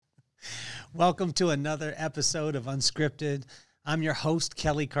Welcome to another episode of Unscripted. I'm your host,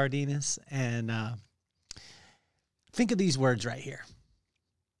 Kelly Cardenas, and think of these words right here.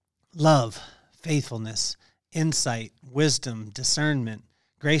 Love, faithfulness, insight, wisdom, discernment,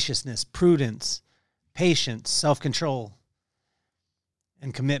 graciousness, prudence, patience, self-control,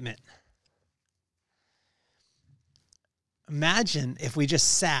 and commitment. Imagine if we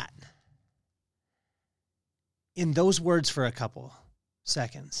just sat in those words for a couple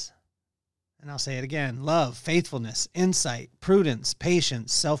seconds. And I'll say it again. Love, faithfulness, insight, prudence,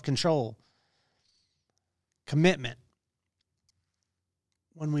 patience, self-control, commitment.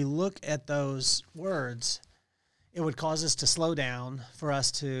 When we look at those words, it would cause us to slow down, for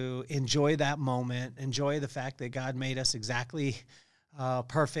us to enjoy that moment, enjoy the fact that God made us exactly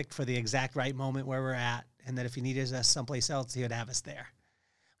perfect for the exact right moment where we're at, and that if he needed us someplace else, he would have us there.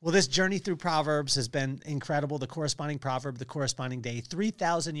 Well, this journey through Proverbs has been incredible. The corresponding proverb, the corresponding day,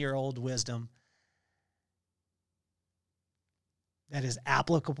 3,000-year-old wisdom that is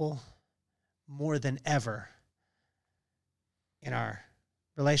applicable more than ever in our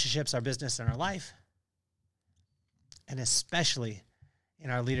relationships, our business, and our life, and especially in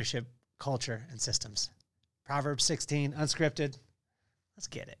our leadership culture and systems. Proverbs 16, unscripted. Let's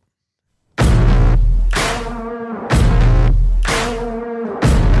get it.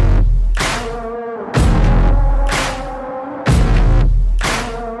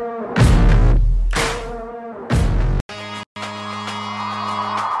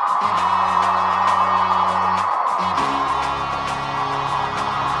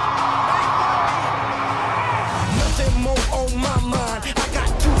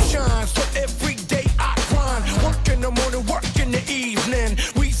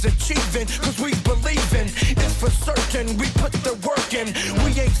 Cause we believin', it's for certain, we put the work in.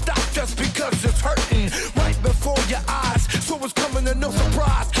 We ain't stopped just because it's hurting. Right before your eyes, so it's coming to no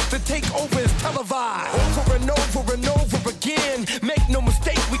surprise. The takeover is televised. Over and over and over again. Make no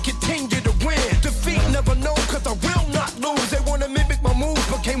mistake, we continue to win. Defeat never known, cause I will not lose. They wanna mimic my moves,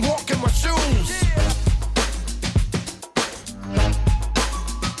 but can't walk in my shoes.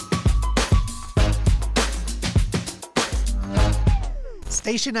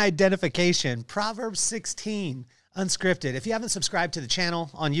 Station identification, Proverbs 16, unscripted. If you haven't subscribed to the channel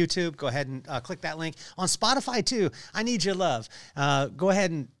on YouTube, go ahead and click that link. On Spotify, too, I need your love. Go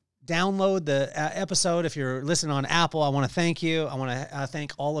ahead and download the episode. If you're listening on Apple, I want to thank you. I want to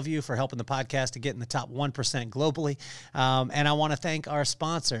thank all of you for helping the podcast to get in the top 1% globally. And I want to thank our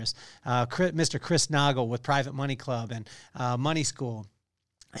sponsors, Mr. Chris Nagel with Private Money Club and Money School,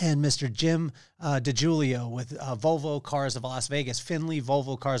 and Mr. Jim DiGiulio with Volvo Cars of Las Vegas, Finley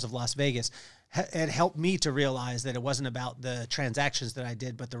Volvo Cars of Las Vegas. It helped me to realize that it wasn't about the transactions that I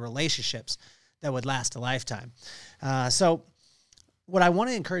did, but the relationships that would last a lifetime. So what I want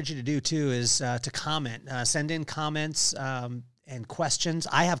to encourage you to do, too, is to comment. Send in comments and questions.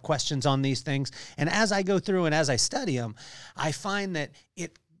 I have questions on these things. And as I go through and as I study them, I find that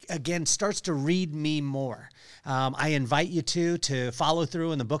it again starts to read me more. I invite you to follow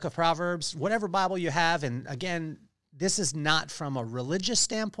through in the book of Proverbs, whatever Bible you have. And again, this is not from a religious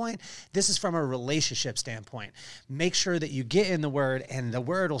standpoint. This is from a relationship standpoint. Make sure that you get in the Word, and the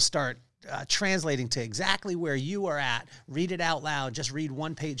Word will start translating to exactly where you are at. Read it out loud. Just read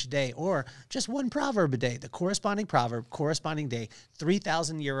one page a day, or just one proverb a day. The corresponding proverb, corresponding day,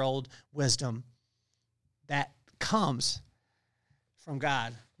 3,000-year-old wisdom that comes from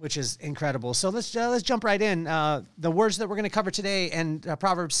God, which is incredible. So let's jump right in. The words that we're going to cover today, and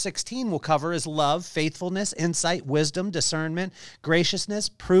Proverbs 16 will cover, is love, faithfulness, insight, wisdom, discernment, graciousness,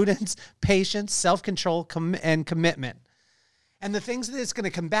 prudence, patience, self-control, and commitment. And the things that it's going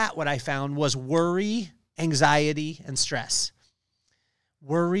to combat, what I found, was worry, anxiety, and stress.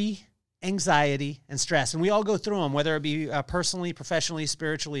 Worry, anxiety, and stress. And we all go through them, whether it be personally, professionally,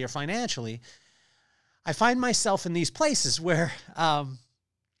 spiritually, or financially. I find myself in these places where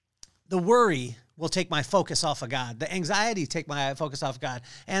the worry will take my focus off of God. The anxiety take my focus off God.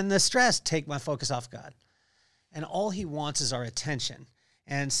 And the stress take my focus off God. And all he wants is our attention.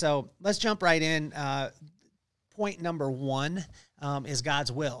 And so let's jump right in. Point number one is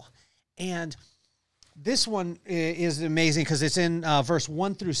God's will. And this one is amazing because it's in verse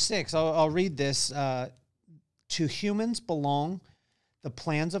 1 through 6. I'll read this. To humans belong the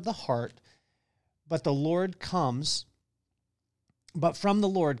plans of the heart, but from the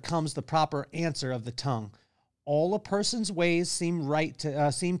Lord comes the proper answer of the tongue. All a person's ways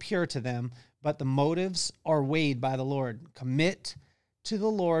seem pure to them, but the motives are weighed by the Lord. Commit to the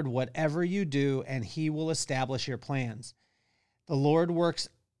Lord whatever you do, and he will establish your plans. The Lord works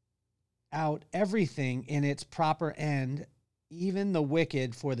out everything in its proper end, even the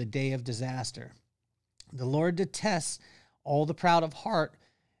wicked for the day of disaster. The Lord detests all the proud of heart.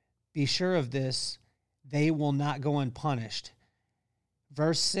 Be sure of this, they will not go unpunished.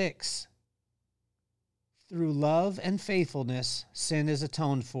 Verse 6, through love and faithfulness, sin is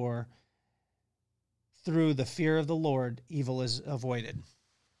atoned for. Through the fear of the Lord, evil is avoided.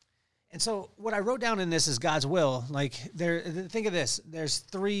 And so what I wrote down in this is God's will. Like, think of this. There's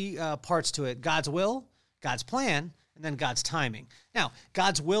three parts to it. God's will, God's plan, and then God's timing. Now,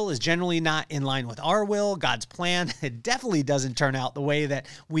 God's will is generally not in line with our will. God's plan, it definitely doesn't turn out the way that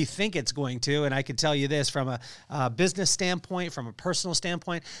we think it's going to. And I can tell you this from a business standpoint, from a personal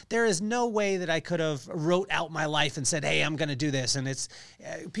standpoint, there is no way that I could have wrote out my life and said, hey, I'm going to do this. And it's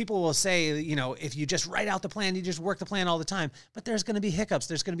people will say, you know, if you just write out the plan, you just work the plan all the time. But there's going to be hiccups.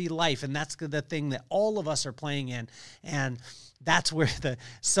 There's going to be life. And that's the thing that all of us are playing in. And that's where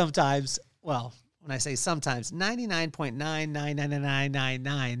when I say sometimes,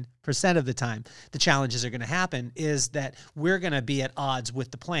 99.99999% of the time, the challenges are going to happen is that we're going to be at odds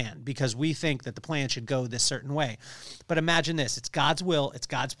with the plan because we think that the plan should go this certain way. But imagine this. It's God's will. It's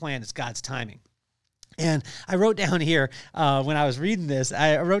God's plan. It's God's timing. And I wrote down here, when I was reading this,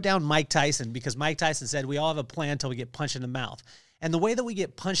 I wrote down Mike Tyson because Mike Tyson said, we all have a plan until we get punched in the mouth. And the way that we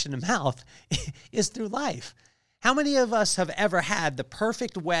get punched in the mouth is through life. How many of us have ever had the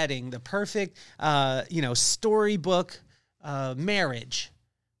perfect wedding, the perfect, storybook marriage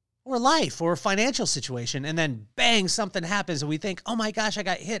or life or financial situation, and then bang, something happens and we think, oh my gosh, I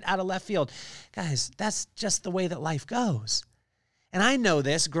got hit out of left field. Guys, that's just the way that life goes. And I know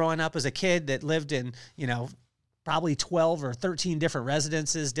this growing up as a kid that lived in, probably 12 or 13 different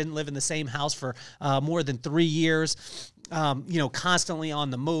residences, didn't live in the same house for more than 3 years. Constantly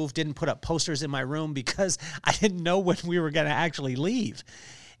on the move, didn't put up posters in my room because I didn't know when we were going to actually leave.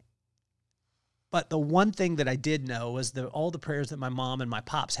 But the one thing that I did know was that all the prayers that my mom and my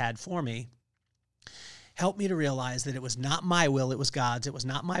pops had for me helped me to realize that it was not my will, it was God's. It was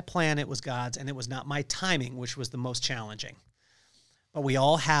not my plan, it was God's. And it was not my timing, which was the most challenging. But we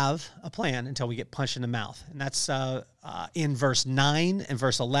all have a plan until we get punched in the mouth. And that's in verse 9 and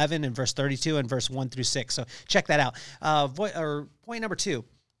verse 11 and verse 32 and verse 1 through 6. So check that out. Point number 2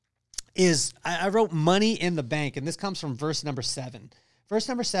 is I wrote money in the bank, and this comes from verse number 7. Verse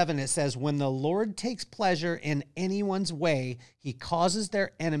number 7, it says, when the Lord takes pleasure in anyone's way, he causes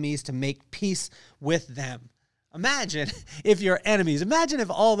their enemies to make peace with them. Imagine if your enemies, imagine if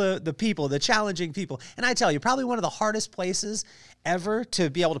all the people, the challenging people, and I tell you, probably one of the hardest places ever to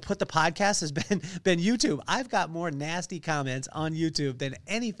be able to put the podcast has been YouTube. I've got more nasty comments on YouTube than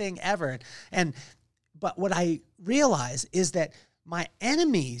anything ever. But what I realize is that my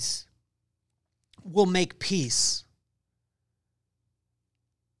enemies will make peace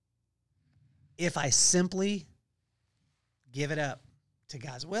if I simply give it up to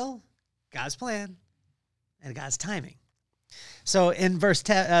God's will, God's plan, and God's timing. So in verse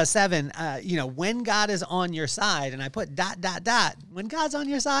 7, when God is on your side, and I put ... when God's on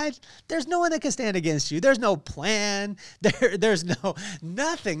your side, there's no one that can stand against you. There's no plan. There's no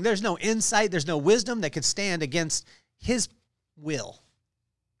nothing. There's no insight. There's no wisdom that could stand against his will.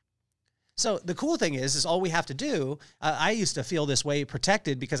 So the cool thing is all we have to do, I used to feel this way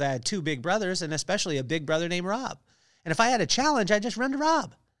protected because I had 2 big brothers and especially a big brother named Rob. And if I had a challenge, I'd just run to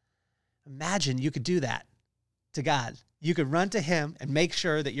Rob. Imagine you could do that to God. You could run to him and make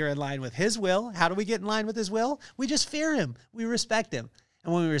sure that you're in line with his will. How do we get in line with his will? We just fear him. We respect him.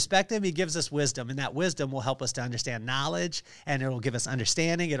 And when we respect him, he gives us wisdom. And that wisdom will help us to understand knowledge, and it'll give us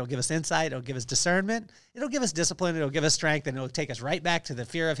understanding. It'll give us insight. It'll give us discernment. It'll give us discipline. It'll give us strength, and it'll take us right back to the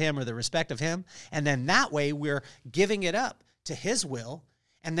fear of him or the respect of him. And then that way we're giving it up to his will.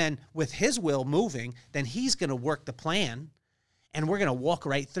 And then with his will moving, then he's going to work the plan, and we're going to walk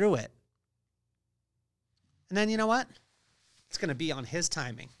right through it. And then you know what? It's going to be on his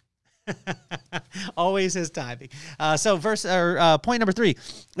timing. Always his timing. Point number 3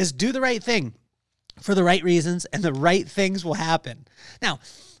 is do the right thing for the right reasons, and the right things will happen. Now,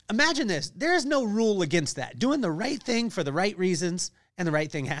 imagine this. There is no rule against that. Doing the right thing for the right reasons, and the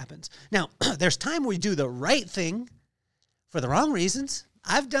right thing happens. Now, there's time we do the right thing for the wrong reasons.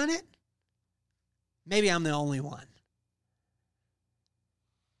 I've done it. Maybe I'm the only one.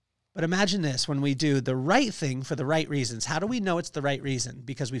 But imagine this, when we do the right thing for the right reasons. How do we know it's the right reason?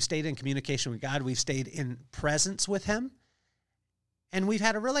 Because we've stayed in communication with God. We've stayed in presence with him. And we've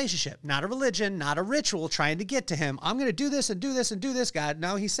had a relationship, not a religion, not a ritual trying to get to him. I'm going to do this and do this and do this, God.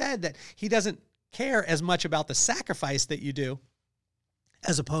 No, he said that he doesn't care as much about the sacrifice that you do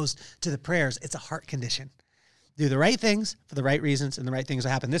as opposed to the prayers. It's a heart condition. Do the right things for the right reasons, and the right things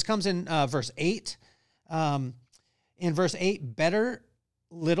will happen. This comes in verse 8. In verse 8, better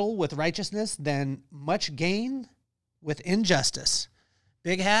little with righteousness than much gain with injustice.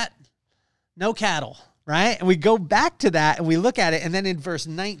 Big hat, no cattle, right? And we go back to that and we look at it. And then in verse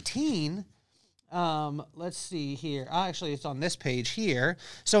 19, let's see here. Actually, it's on this page here.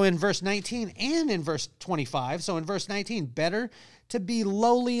 So in verse 19 and in verse 25. So in verse 19, better to be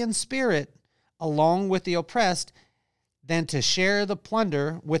lowly in spirit along with the oppressed than to share the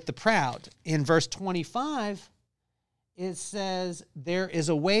plunder with the proud. In verse 25, it says, there is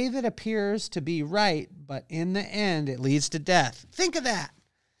a way that appears to be right, but in the end, it leads to death. Think of that.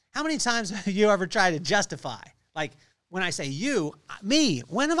 How many times have you ever tried to justify? Like, when I say you, me,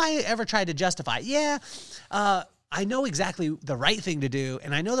 when have I ever tried to justify? Yeah, I know exactly the right thing to do,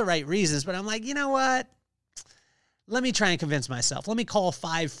 and I know the right reasons, but I'm like, you know what? Let me try and convince myself. Let me call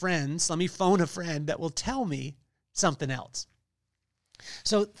 5 friends. Let me phone a friend that will tell me something else.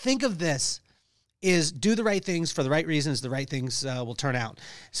 So think of this is do the right things for the right reasons. The right things will turn out.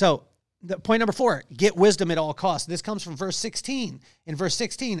 So the point number 4, get wisdom at all costs. This comes from verse 16. In verse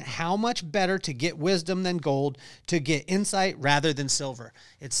 16, how much better to get wisdom than gold, to get insight rather than silver.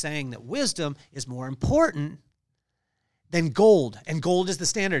 It's saying that wisdom is more important than gold, and gold is the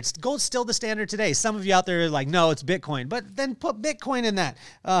standard. Gold's still the standard today. Some of you out there are like, no, it's Bitcoin, but then put Bitcoin in that.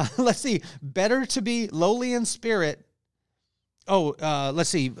 Let's see, better to be lowly in spirit. Let's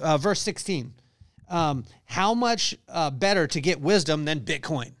see, verse 16. How much better to get wisdom than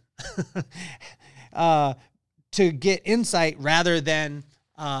Bitcoin? To get insight rather than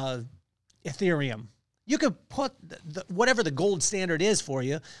Ethereum. You could put whatever the gold standard is for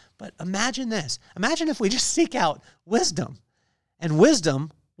you, but imagine this. Imagine if we just seek out wisdom, and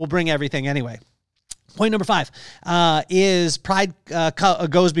wisdom will bring everything anyway. Point number 5 is pride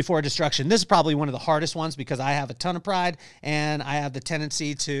goes before destruction. This is probably one of the hardest ones because I have a ton of pride and I have the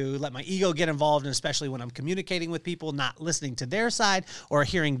tendency to let my ego get involved, and especially when I'm communicating with people, not listening to their side or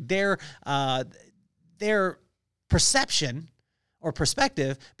hearing their perception or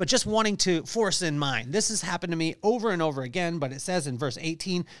perspective, but just wanting to force in mine. This has happened to me over and over again, but it says in verse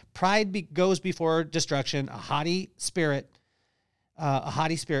 18, pride goes before destruction, a haughty spirit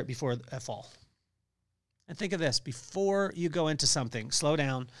before a fall. And think of this, before you go into something, slow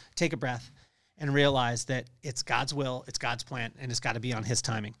down, take a breath, and realize that it's God's will, it's God's plan, and it's got to be on his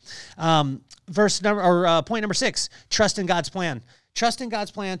timing. Point number 6, trust in God's plan. Trust in God's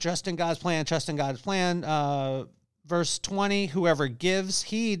plan, trust in God's plan, trust in God's plan. Verse 20, whoever gives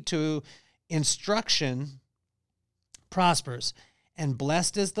heed to instruction prospers, and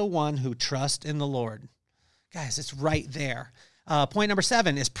blessed is the one who trusts in the Lord. Guys, it's right there. Point number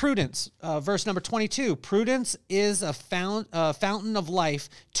 7 is prudence. Verse number 22, prudence is a fountain of life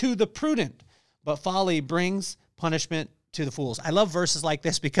to the prudent, but folly brings punishment to the fools. I love verses like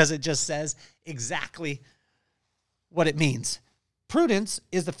this because it just says exactly what it means. Prudence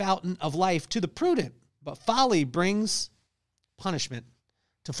is the fountain of life to the prudent, but folly brings punishment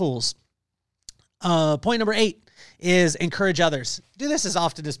to fools. Point number 8 is encourage others. Do this as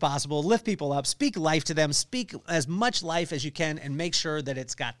often as possible. Lift people up. Speak life to them. Speak as much life as you can and make sure that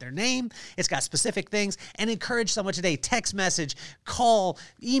it's got their name, it's got specific things, and encourage someone today. Text message, call,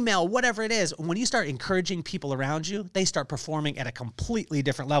 email, whatever it is. When you start encouraging people around you, they start performing at a completely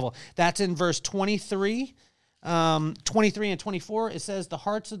different level. That's in verse 23. 23 and 24, it says, the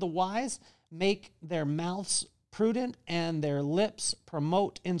hearts of the wise make their mouths prudent and their lips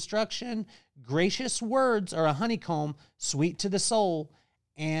promote instruction. Gracious words are a honeycomb, sweet to the soul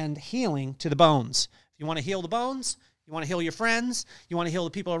and healing to the bones. If you want to heal the bones, you want to heal your friends, you want to heal the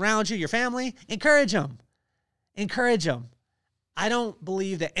people around you, your family, encourage them. Encourage them. I don't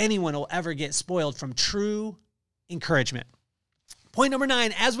believe that anyone will ever get spoiled from true encouragement. Point number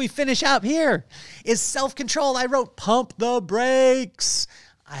 9, as we finish up here, is self-control. I wrote, pump the brakes.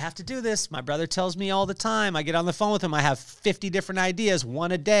 I have to do this. My brother tells me all the time. I get on the phone with him. I have 50 different ideas,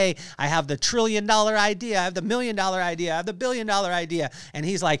 one a day. I have the $1 trillion idea. I have the $1 million idea. I have the $1 billion idea. And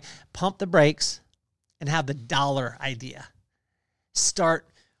he's like, pump the brakes and have the dollar idea. Start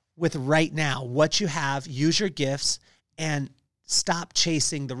with right now, what you have, use your gifts, and stop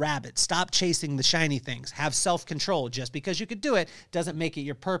chasing the rabbit. Stop chasing the shiny things. Have self-control. Just because you could do it doesn't make it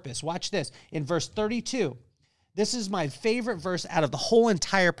your purpose. Watch this. In verse 32, this is my favorite verse out of the whole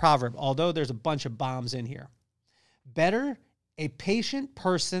entire proverb, although there's a bunch of bombs in here. Better a patient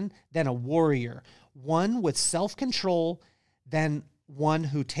person than a warrior, one with self-control than one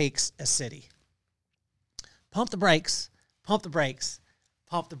who takes a city. Pump the brakes, pump the brakes,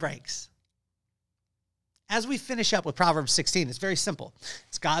 pump the brakes. As we finish up with Proverbs 16, it's very simple.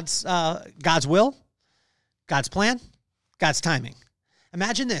 It's God's will, God's plan, God's timing.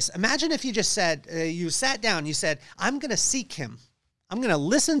 Imagine this. Imagine if you just said, you sat down, you said, I'm going to seek him. I'm going to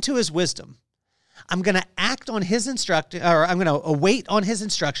listen to his wisdom. I'm going to act on his instruction, or I'm going to await on his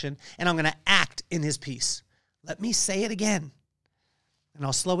instruction, and I'm going to act in his peace. Let me say it again, and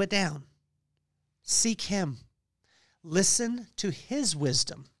I'll slow it down. Seek him. Listen to his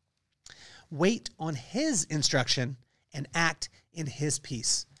wisdom. Wait on his instruction and act in his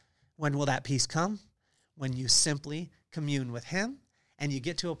peace. When will that peace come? When you simply commune with him and you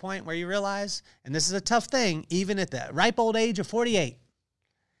get to a point where you realize, and this is a tough thing, even at the ripe old age of 48,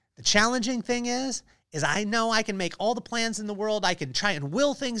 the challenging thing is I know I can make all the plans in the world. I can try and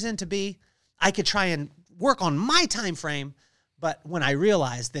will things into be. I could try and work on my time frame. But when I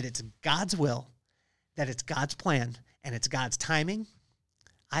realize that it's God's will, that it's God's plan, and it's God's timing,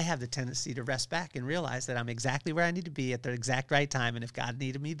 I have the tendency to rest back and realize that I'm exactly where I need to be at the exact right time. And if God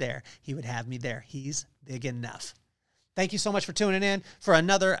needed me there, he would have me there. He's big enough. Thank you so much for tuning in for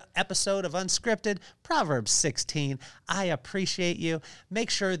another episode of Unscripted, Proverbs 16. I appreciate you. Make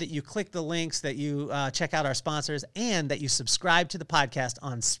sure that you click the links, that you check out our sponsors, and that you subscribe to the podcast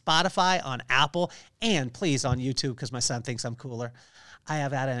on Spotify, on Apple, and please on YouTube, because my son thinks I'm cooler. I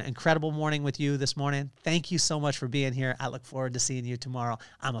have had an incredible morning with you this morning. Thank you so much for being here. I look forward to seeing you tomorrow.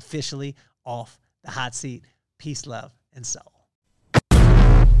 I'm officially off the hot seat. Peace, love, and soul.